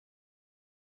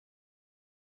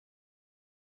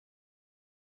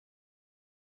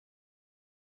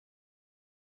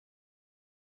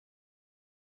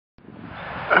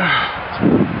We're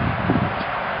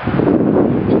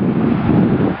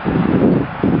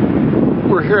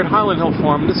here at Highland Hill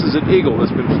Farm. This is an eagle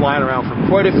that's been flying around for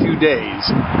quite a few days.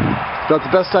 About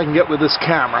the best I can get with this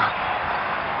camera.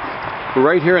 We're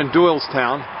right here in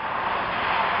Doylestown.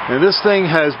 And this thing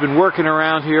has been working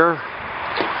around here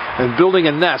and building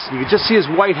a nest. You can just see his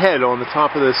white head on the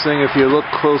top of this thing if you look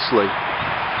closely.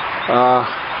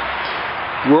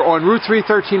 We're on Route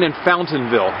 313 in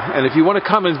Fountainville, and if you want to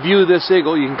come and view this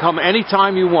eagle, you can come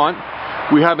anytime you want.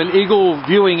 We have an eagle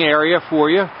viewing area for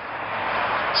you,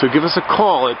 so give us a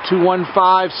call at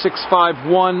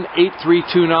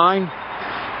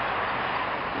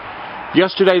 215-651-8329.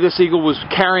 Yesterday this eagle was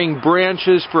carrying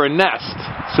branches for a nest,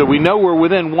 so we know we're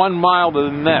within 1 mile of the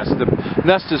nest. The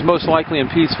nest is most likely in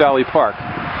Peace Valley Park.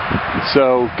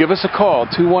 So give us a call,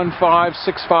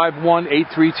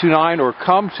 215-651-8329, or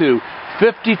come to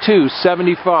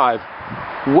 5275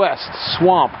 West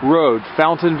Swamp Road,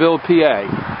 Fountainville, PA.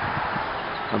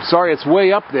 I'm sorry it's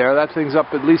way up there. That thing's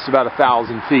up at least about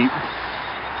 1,000 feet.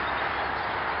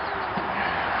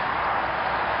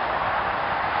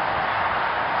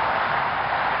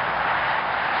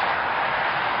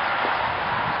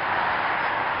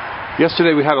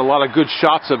 Yesterday we had a lot of good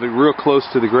shots of it real close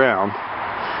to the ground.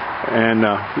 And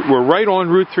we're right on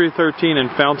Route 313 in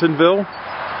Fountainville.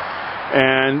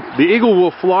 And the eagle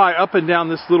will fly up and down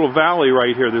this little valley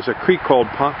right here. There's a creek called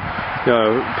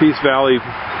Peace Valley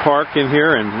Park in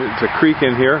here, and it's a creek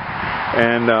in here.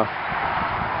 And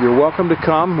you're welcome to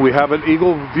come. We have an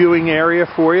eagle viewing area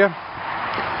for you.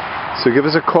 So give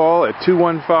us a call at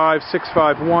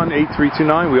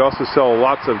 215-651-8329. We also sell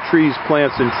lots of trees,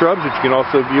 plants, and shrubs that you can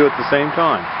also view at the same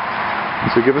time.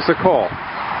 So give us a call.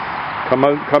 Come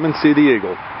and see the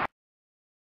eagle.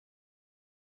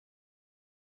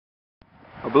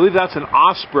 I believe that's an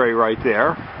osprey right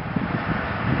there.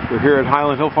 We're here at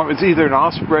Highland Hill Farm. It's either an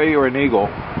osprey or an eagle.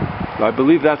 I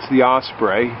believe that's the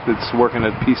osprey that's working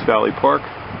at Peace Valley Park.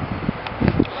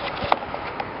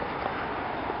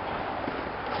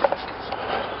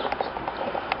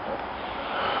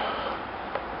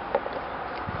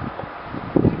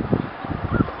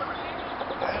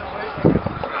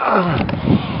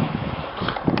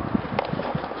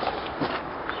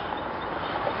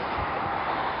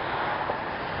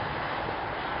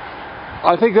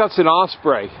 I think that's an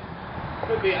osprey.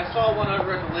 Could be. I saw one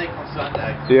over at the lake on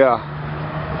Sunday. Yeah.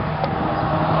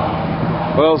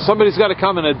 Well, somebody's got to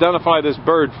come and identify this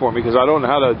bird for me because I don't know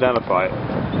how to identify it.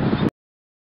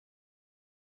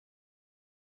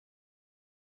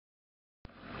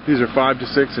 These are 5 to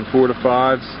 6 and 4 to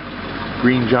 5s.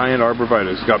 Green giant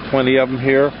arborvitaes. Got plenty of them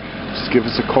here. Just give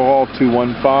us a call,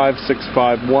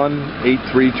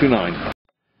 215-651-8329.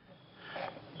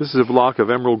 This is a block of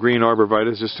emerald green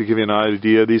arborvitaes, just to give you an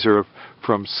idea. These are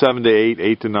from 7 to 8,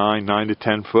 8 to 9, 9 to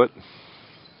 10 foot.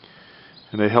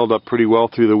 And they held up pretty well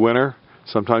through the winter.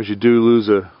 Sometimes you do lose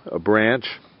a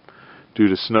branch due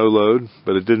to snow load,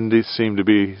 but it didn't seem to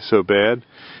be so bad.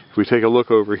 If we take a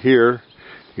look over here,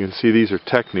 you can see these are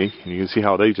technique, and you can see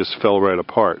how they just fell right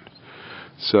apart.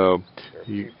 So,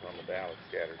 a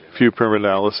few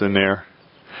primordialis in there.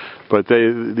 But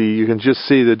you can just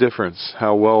see the difference,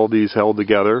 how well these held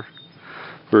together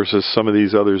versus some of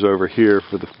these others over here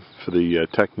for the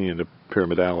techni and the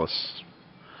pyramidalis.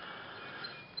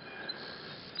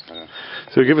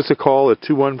 So give us a call at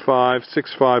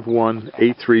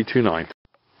 215-651-8329.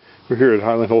 We're here at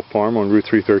Highland Hill Farm on Route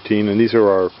 313, and these are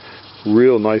our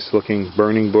real nice looking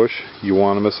burning bush,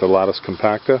 Euonymus alatus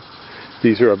compacta.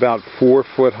 These are about 4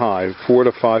 foot high, 4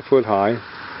 to 5 foot high,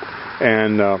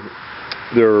 and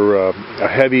they're a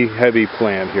heavy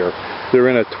plant here. They're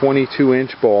in a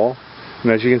 22-inch ball, and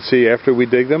as you can see, after we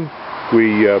dig them,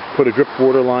 we put a drip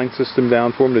water line system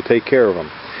down for them to take care of them.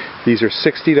 These are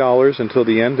 $60 until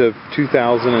the end of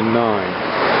 2009,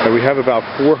 and we have about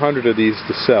 400 of these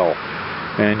to sell.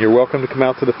 And you're welcome to come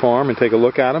out to the farm and take a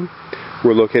look at them.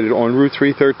 We're located on Route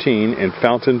 313 in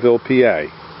Fountainville, PA.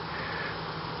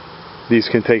 These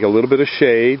can take a little bit of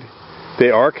shade.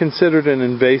 They are considered an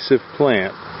invasive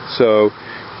plant. So,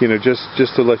 you know,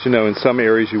 just to let you know, in some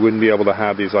areas you wouldn't be able to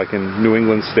have these, like in New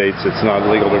England states, it's not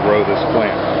legal to grow this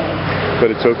plant. But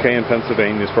it's okay in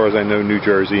Pennsylvania, as far as I know, New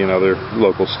Jersey and other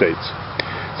local states.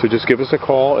 So just give us a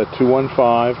call at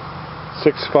 215-651-8329.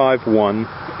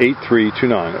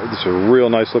 This is a real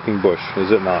nice looking bush,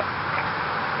 is it not?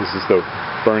 This is the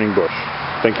burning bush.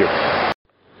 Thank you.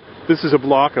 This is a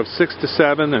block of 6 to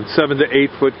 7 and 7 to 8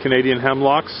 foot Canadian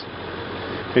hemlocks.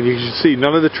 And you can see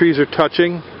none of the trees are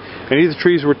touching. Any of the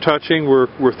trees we're touching were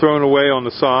thrown away on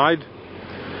the side.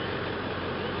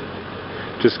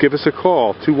 just give us a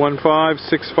call,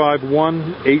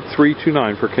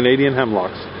 215-651-8329 for Canadian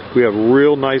hemlocks. We have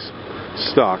real nice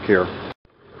stock here.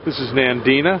 This is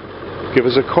Nandina. Give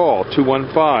us a call,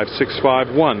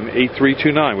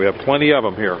 215-651-8329. We have plenty of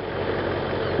them here.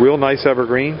 Real nice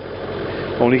evergreen.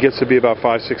 Only gets to be about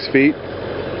 5-6 feet.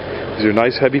 These are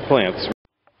nice heavy plants.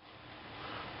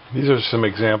 These are some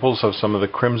examples of some of the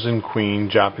Crimson Queen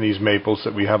Japanese maples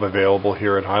that we have available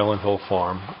here at Highland Hill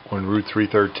Farm on Route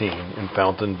 313 in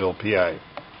Fountainville, PA.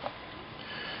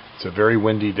 It's a very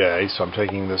windy day, so I'm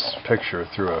taking this picture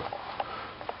through a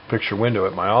picture window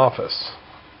at my office.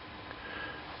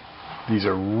 These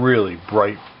are really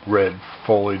bright red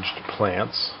foliaged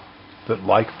plants that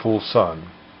like full sun.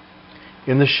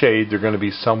 In the shade, they're going to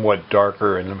be somewhat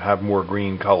darker and have more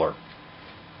green color.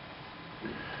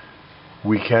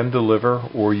 We can deliver,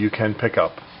 or you can pick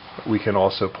up. We can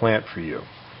also plant for you.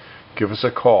 Give us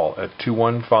a call at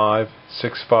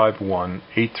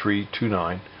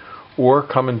 215-651-8329, or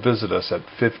come and visit us at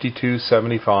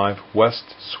 5275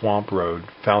 West Swamp Road,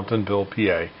 Fountainville,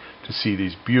 PA, to see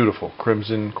these beautiful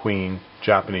Crimson Queen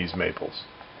Japanese maples.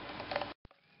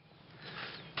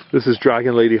 This is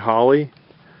Dragon Lady Holly.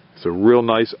 It's a real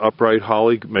nice upright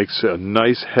holly. Makes a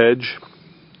nice hedge.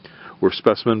 We're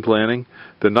specimen planting.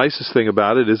 The nicest thing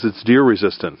about it is it's deer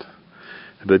resistant.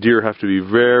 The deer have to be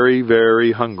very,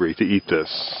 very hungry to eat this.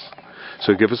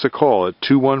 So give us a call at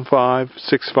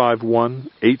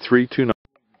 215-651-8329.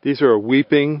 These are a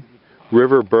weeping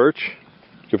river birch.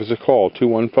 Give us a call,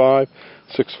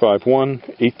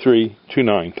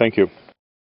 215-651-8329. Thank you.